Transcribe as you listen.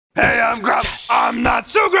Hey, I'm Grumps. I'm not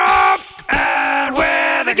so Grump, and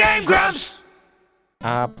we're the GameGrumps.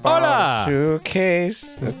 Apple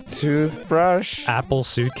suitcase, a toothbrush, Apple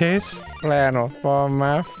suitcase? flannel for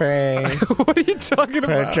my face, What are you talking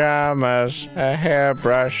about? pajamas, a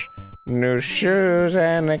hairbrush, new shoes,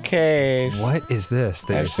 and a case. What is this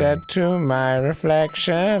that I you're said saying? to my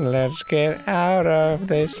reflection, let's get out of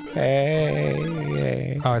this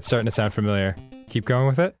place. Oh, it's starting to sound familiar. Keep going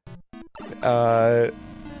with it?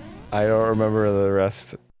 I don't remember the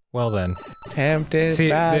rest. Well then. Tempted See,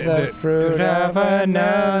 by the fruit of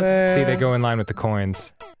another. See, they go in line with the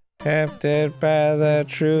coins. Tempted by the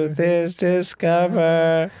truth is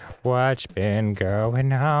discovered. What's been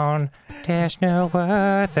going on? There's no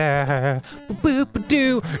other.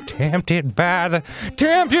 Boop-a-doo. Tempted by the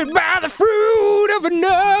fruit of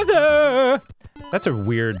another. That's a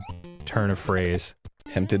weird turn of phrase.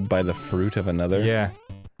 Tempted by the fruit of another? Yeah.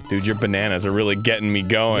 Dude, your bananas are really getting me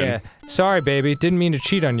going. Yeah. Sorry, baby. Didn't mean to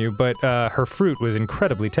cheat on you, but her fruit was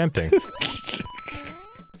incredibly tempting.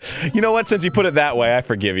 You know what? Since you put it that way, I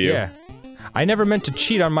forgive you. Yeah. I never meant to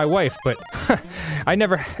cheat on my wife, but I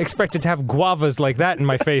never expected to have guavas like that in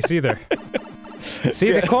my face either.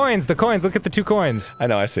 See, the coins, look at the 2 coins. I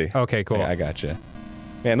know, I see. Okay, cool. Yeah, I gotcha.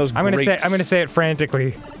 Man, those I'm grapes. gonna say it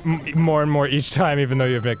frantically more and more each time, even though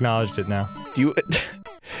you've acknowledged it now.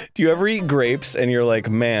 Do you ever eat grapes and you're like,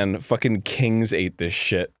 man, fucking kings ate this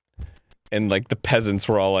shit? And like the peasants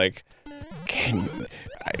were all like,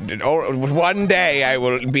 one day I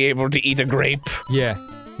will be able to eat a grape. Yeah.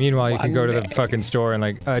 Meanwhile, you can go to the day. fucking store and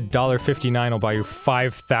like $1.59 will buy you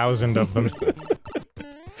 5,000 of them.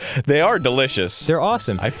 They are delicious. They're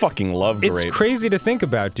awesome. I fucking love grapes. It's crazy to think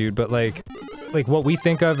about, dude, but like what we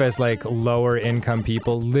think of as like lower income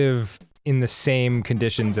people live in the same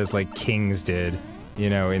conditions as like kings did, you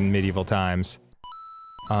know, in medieval times.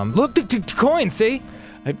 Look, the coins, see?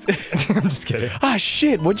 I'm just kidding. Ah,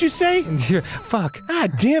 shit, what'd you say? Fuck. Ah,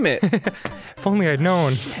 damn it. If only I'd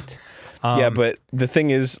known. Shit. Yeah, but the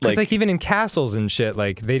thing is, like even in castles and shit,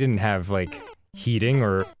 like they didn't have like heating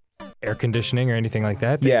or air conditioning or anything like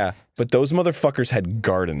that. yeah, but those motherfuckers had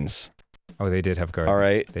gardens. Oh, they did have gardens. All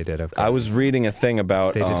right. They did have I gardens. was reading a thing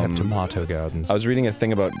about, They did have tomato gardens. I was reading a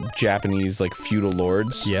thing about Japanese, like, feudal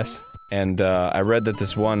lords. Yes. And, I read that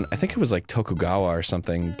this one, I think it was like Tokugawa or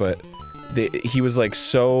something, but he was like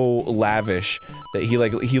so lavish that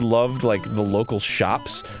he loved like the local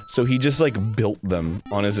shops, so he just like built them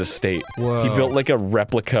on his estate. Whoa. He built like a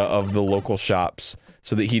replica of the local shops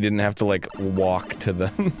so that he didn't have to like walk to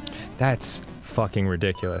them. That's fucking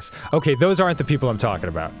ridiculous. Okay, those aren't the people I'm talking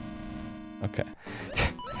about. Okay.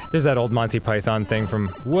 There's that old Monty Python thing from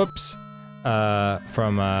Whoops,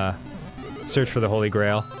 from Search for the Holy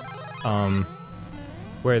Grail,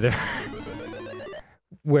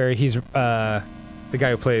 where he's the guy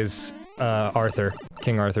who plays Arthur,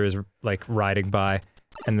 King Arthur, is like riding by,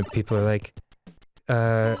 and the people are like,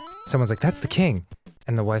 someone's like, "That's the king,"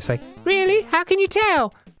 and the wife's like, "Really? How can you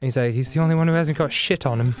tell?" And he's like, "He's the only one who hasn't got shit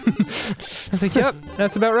on him." I was like, "Yep,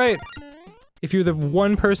 that's about right. If you're the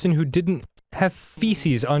one person who didn't have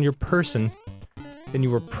feces on your person, then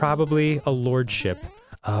you were probably a lordship."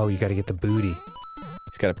 Oh, you gotta get the booty.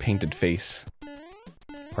 He's got a painted face.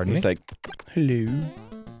 Pardon He's me? like, hello.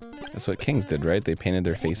 That's what kings did, right? They painted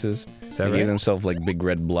their faces. Is that They right? gave themselves like big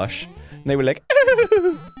red blush. And they were like,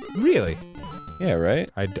 Really? yeah, right?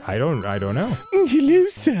 I don't know. Hello,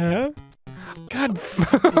 sir. God,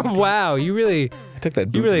 Wow, you really, I took that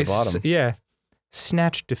you boot really, to the bottom. yeah,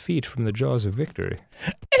 snatched defeat from the jaws of victory.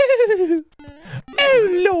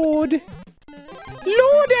 Oh, Lord.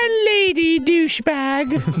 Lord and Lady douchebag.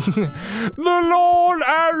 The Lord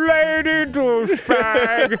and Lady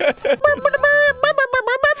douchebag.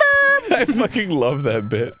 I fucking love that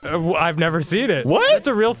bit. I've never seen it. What? That's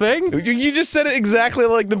a real thing? You just said it exactly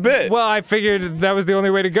like the bit. Well, I figured that was the only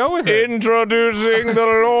way to go with it. Introducing the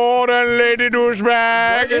Lord and Lady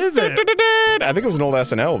douchebag. What is it? I think it was an old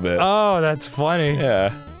SNL bit. Oh, that's funny.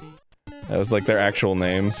 Yeah. That was like their actual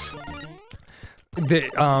names.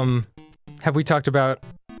 Have we talked about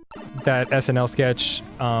that SNL sketch?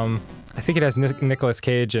 I think it has Nicolas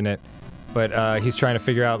Cage in it, but he's trying to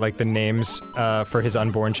figure out like the names for his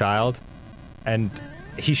unborn child, and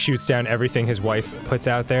he shoots down everything his wife puts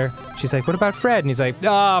out there. She's like, "What about Fred?" And he's like,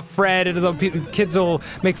 "Ah, Fred." And the kids will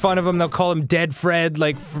make fun of him. They'll call him Dead Fred,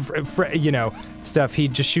 like, you know, stuff. He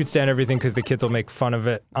just shoots down everything because the kids will make fun of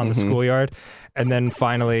it on the schoolyard. And then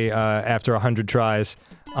finally, after 100 tries,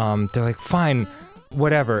 they're like, "Fine,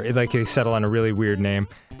 whatever." Like they settle on a really weird name,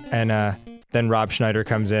 and then Rob Schneider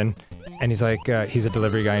comes in, and he's like, he's a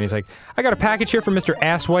delivery guy, and he's like, I got a package here from Mr.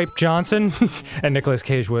 Asswipe Johnson, and Nicolas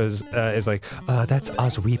Cage is like, that's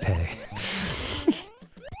Osweepe.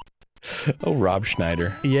 Oh, Rob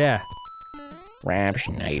Schneider. Yeah. Rob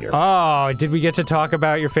Schneider. Oh, did we get to talk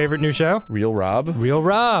about your favorite new show? Real Rob? Real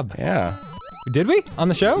Rob. Yeah. Did we? On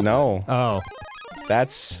the show? No. Oh.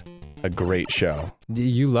 That's a great show.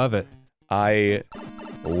 You love it. I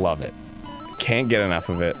love it. Can't get enough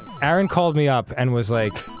of it. Aaron called me up and was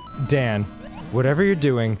like, Dan, whatever you're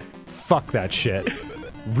doing, fuck that shit.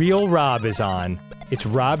 Real Rob is on. It's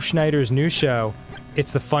Rob Schneider's new show.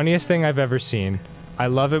 It's the funniest thing I've ever seen. I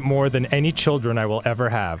love it more than any children I will ever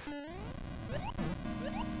have.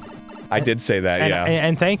 I did say that, yeah.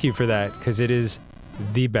 And thank you for that, because it is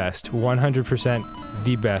the best. 100%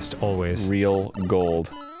 the best, always. Real gold.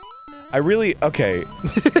 I really, okay.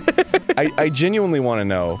 I genuinely want to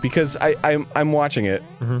know, because I'm watching it,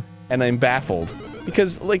 and I'm baffled.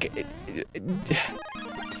 Because, like,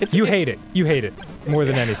 You hate it. You hate it. More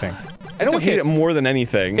than anything. I don't hate it more than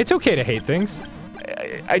anything. It's okay to hate things.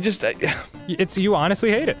 You honestly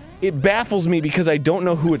hate it. It baffles me because I don't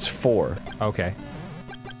know who it's for. Okay.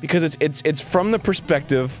 Because it's from the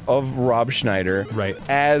perspective of Rob Schneider, right,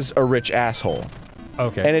 as a rich asshole.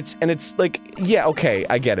 Okay. And it's like, yeah, okay,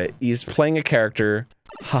 I get it. He's playing a character.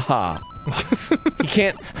 Haha. He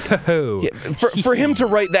can't. Yeah, for him to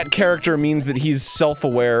write that character means that he's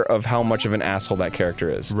self-aware of how much of an asshole that character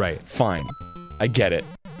is. Right. Fine. I get it.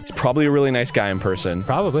 He's probably a really nice guy in person.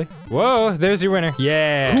 Probably. Whoa, there's your winner.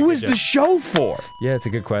 Yeah. Who is the show for? Yeah, it's a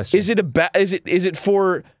good question. Is it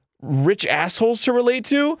for rich assholes to relate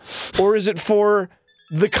to, or is it for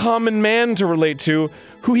the common man to relate to,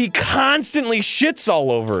 who he constantly shits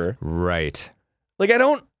all over? Right. Like, I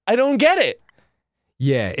don't get it.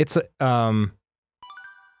 Yeah, it's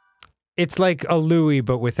like a Louis,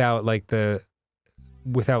 but without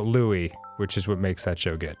Louis, which is what makes that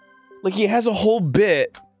show good. Like, he has a whole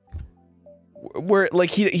bit where, like,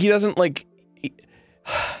 he doesn't, like,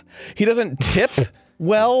 he doesn't tip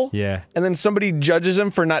well. Yeah. And then somebody judges him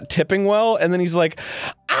for not tipping well, and then he's like,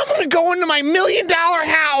 I'm gonna go into my $1 million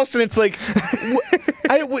house, and it's like,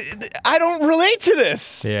 I don't relate to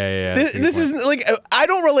this. Yeah. This isn't, like, I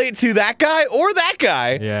don't relate to that guy or that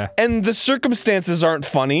guy. Yeah. And the circumstances aren't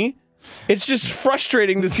funny. It's just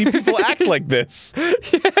frustrating to see people act like this.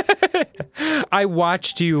 I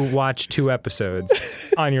watched you watch 2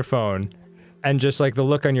 episodes on your phone, and just like the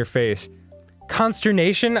look on your face.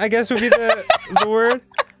 Consternation, I guess would be the word.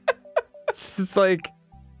 It's just like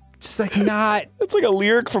not. It's like a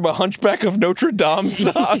lyric from a Hunchback of Notre Dame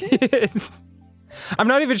song. I'm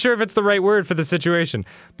not even sure if it's the right word for the situation,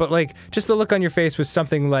 but like, just the look on your face was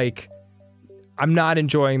something like, I'm not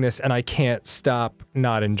enjoying this and I can't stop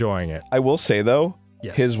not enjoying it. I will say though,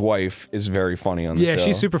 yes, his wife is very funny on the show. Yeah,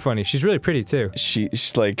 she's super funny. She's really pretty too.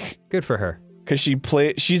 She's like, good for her. Cause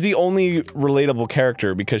she's the only relatable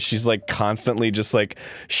character because she's like constantly just like,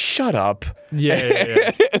 shut up.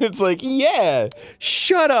 Yeah. And it's like, yeah,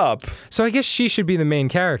 shut up. So I guess she should be the main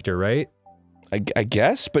character, right? I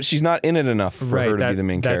guess, but she's not in it enough for her to be the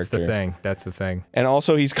main character. That's the thing. And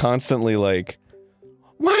also he's constantly like,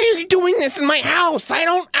 why are you doing this in my house? I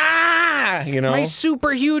don't, you know? My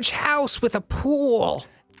super huge house with a pool.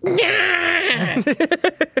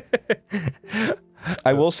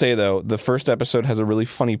 I will say though, the first episode has a really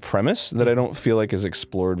funny premise that I don't feel like is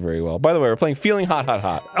explored very well. By the way, we're playing Feeling Hot Hot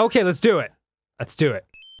Hot. Okay, let's do it. Let's do it.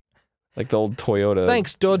 Like the old Toyota.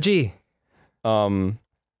 Thanks, Dodgy. Dodgy.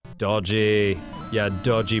 Yeah,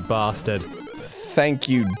 dodgy bastard. Thank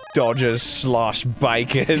you, Dodgers /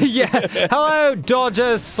 Bikers. Yeah. Hello,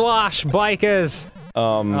 Dodgers / Bikers.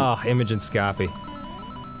 Oh, Imogen Scarpy.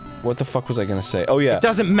 What the fuck was I gonna say? Oh yeah. It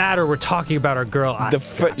doesn't matter. We're talking about our girl.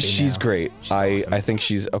 She's great. She's awesome. I think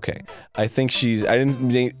she's okay. I think she's. I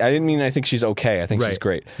didn't mean I think she's okay. I think she's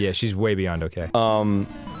great. Yeah, she's way beyond okay.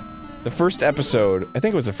 The first episode. I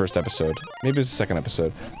think it was the first episode. Maybe it was the second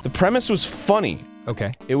episode. The premise was funny.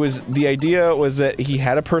 Okay. It was, the idea was that he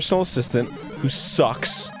had a personal assistant who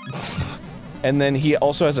sucks, and then he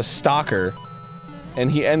also has a stalker,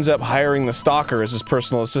 and he ends up hiring the stalker as his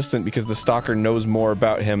personal assistant because the stalker knows more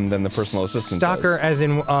about him than the personal assistant Stalker does. as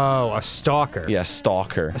in, oh, a stalker. Yeah,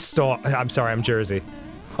 stalker. I'm sorry, I'm Jersey.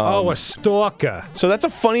 A stalker. So that's a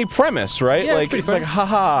funny premise, right? Yeah, like, it's funny. like,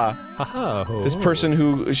 haha. Haha. This person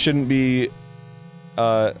who shouldn't be,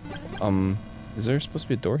 is there supposed to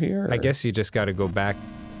be a door here? Or? I guess you just gotta go back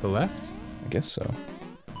to the left? I guess so.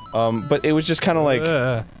 But it was just kind of like,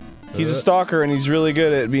 he's a stalker and he's really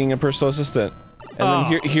good at being a personal assistant.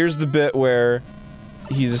 And then here's the bit where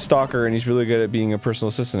he's a stalker and he's really good at being a personal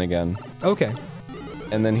assistant again. Okay.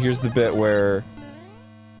 And then here's the bit where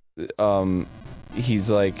he's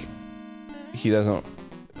like, he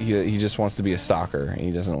just wants to be a stalker, and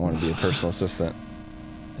he doesn't want to be a personal assistant.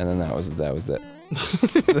 And then that was it. that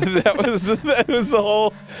was the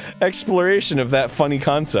whole exploration of that funny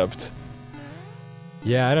concept.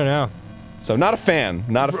 Yeah, I don't know. So not a fan,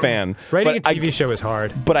 Writing a TV show is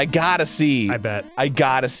hard. But I gotta see. I bet. I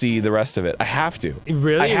gotta see the rest of it. I have to.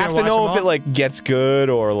 Really? I have to know if it like gets good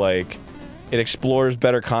or like it explores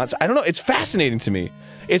better concepts. I don't know. It's fascinating to me.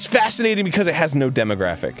 It's fascinating because it has no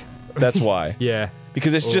demographic. That's why. Yeah.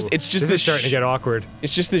 Because it's just this is starting to get awkward.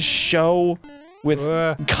 It's just this show with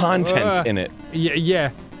content in it. Yeah.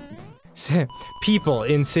 People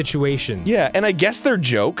in situations. Yeah, and I guess they're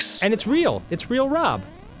jokes. And it's real. It's real Rob.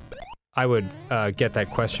 I would get that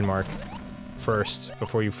question mark first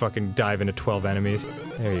before you fucking dive into 12 enemies.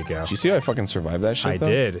 There you go. Did you see how I fucking survived that shit, I though?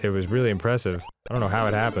 did. It was really impressive. I don't know how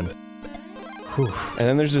it happened. Whew. And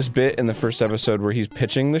then there's this bit in the first episode where he's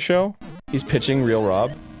pitching the show. He's pitching Real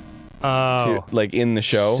Rob. Oh. Like, in the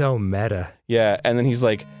show. So meta. Yeah, and then he's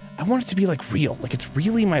like, I want it to be, like, real. Like, it's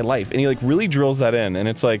really my life. And he, like, really drills that in, and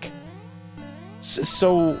it's like...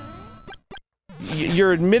 So...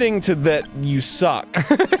 You're admitting to that you suck.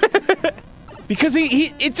 Because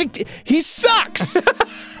he sucks!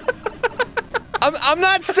 I'm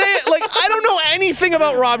not saying, like, I don't know anything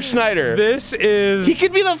about Rob Schneider. This is... He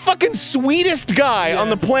could be the fucking sweetest guy on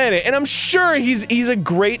the planet, and I'm sure he's a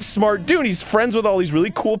great, smart dude. He's friends with all these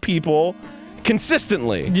really cool people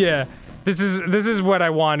consistently. Yeah. This is what I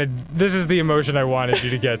wanted. This is the emotion I wanted you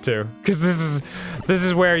to get to. Because this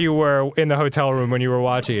is where you were in the hotel room when you were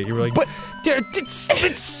watching it. You were like, but dude,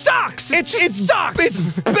 it sucks! It sucks!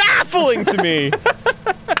 It's baffling to me!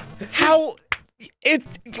 How...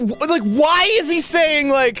 like, why is he saying,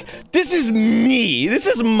 like, this is me, this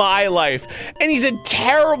is my life, and he's a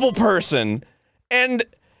terrible person, and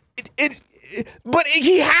but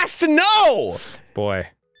he has to know! Boy.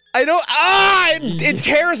 I don't- it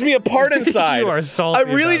tears me apart inside. You are salty I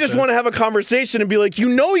really about just this. want to have a conversation and be like, you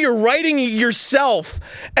know you're writing yourself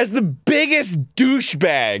as the biggest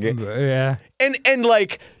douchebag. Yeah. And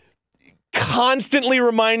like, constantly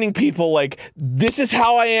reminding people, like, this is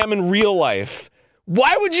how I am in real life.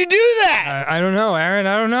 Why would you do that? I don't know, Aaron.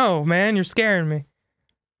 I don't know, man. You're scaring me.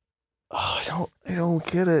 Oh, I don't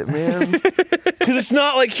get it, man. Because it's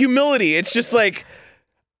not like humility. It's just like,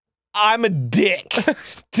 I'm a dick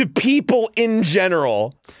to people in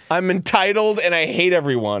general. I'm entitled and I hate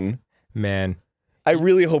everyone. Man. I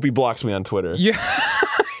really hope he blocks me on Twitter. Yeah.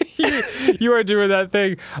 You are doing that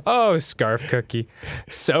thing. Oh, scarf cookie.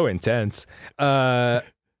 So intense.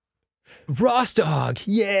 Ross dog.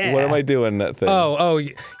 Yeah. What am I doing that thing? Oh,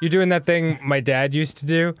 you're doing that thing my dad used to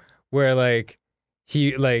do where like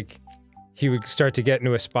he would start to get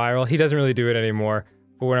into a spiral. He doesn't really do it anymore.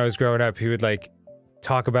 But when I was growing up, he would like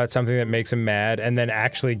talk about something that makes him mad and then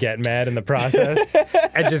actually get mad in the process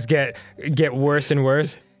and just get worse and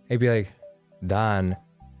worse. He'd be like, Don,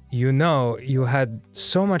 you know, you had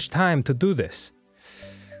so much time to do this.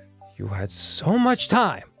 You had so much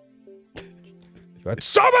time. You had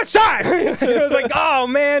so much time! It was like, oh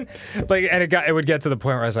man! Like, and it would get to the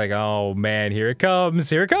point where I was like, oh man, here it comes,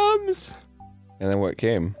 here it comes! And then what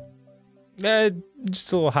came?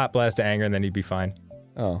 Just a little hot blast of anger and then he'd be fine.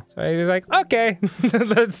 Oh. So he was like, okay,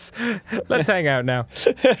 let's hang out now.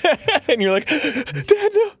 And you're like,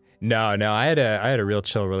 Dad, no. No, I had a real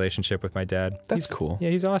chill relationship with my dad. That's cool. Yeah,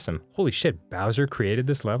 he's awesome. Holy shit, Bowser created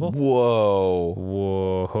this level? Whoa.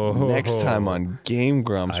 Whoa. Next time on Game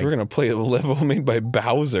Grumps, we're gonna play a level made by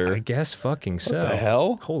Bowser. I guess fucking so. What the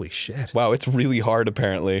hell? Holy shit. Wow, it's really hard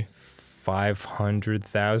apparently.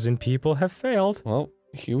 500,000 people have failed. Well,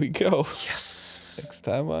 here we go. Yes. Next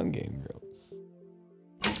time on Game Grumps.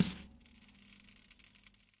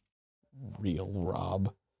 Real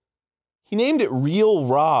Rob. He named it Real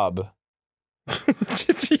Rob.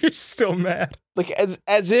 You're still mad. Like,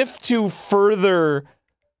 as if to further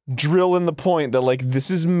drill in the point that, like, this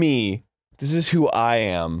is me. This is who I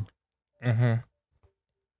am. Mm-hmm.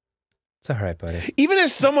 It's alright, buddy. Even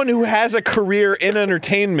as someone who has a career in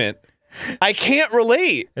entertainment, I can't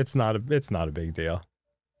relate. It's not a big deal.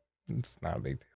 It's not a big deal.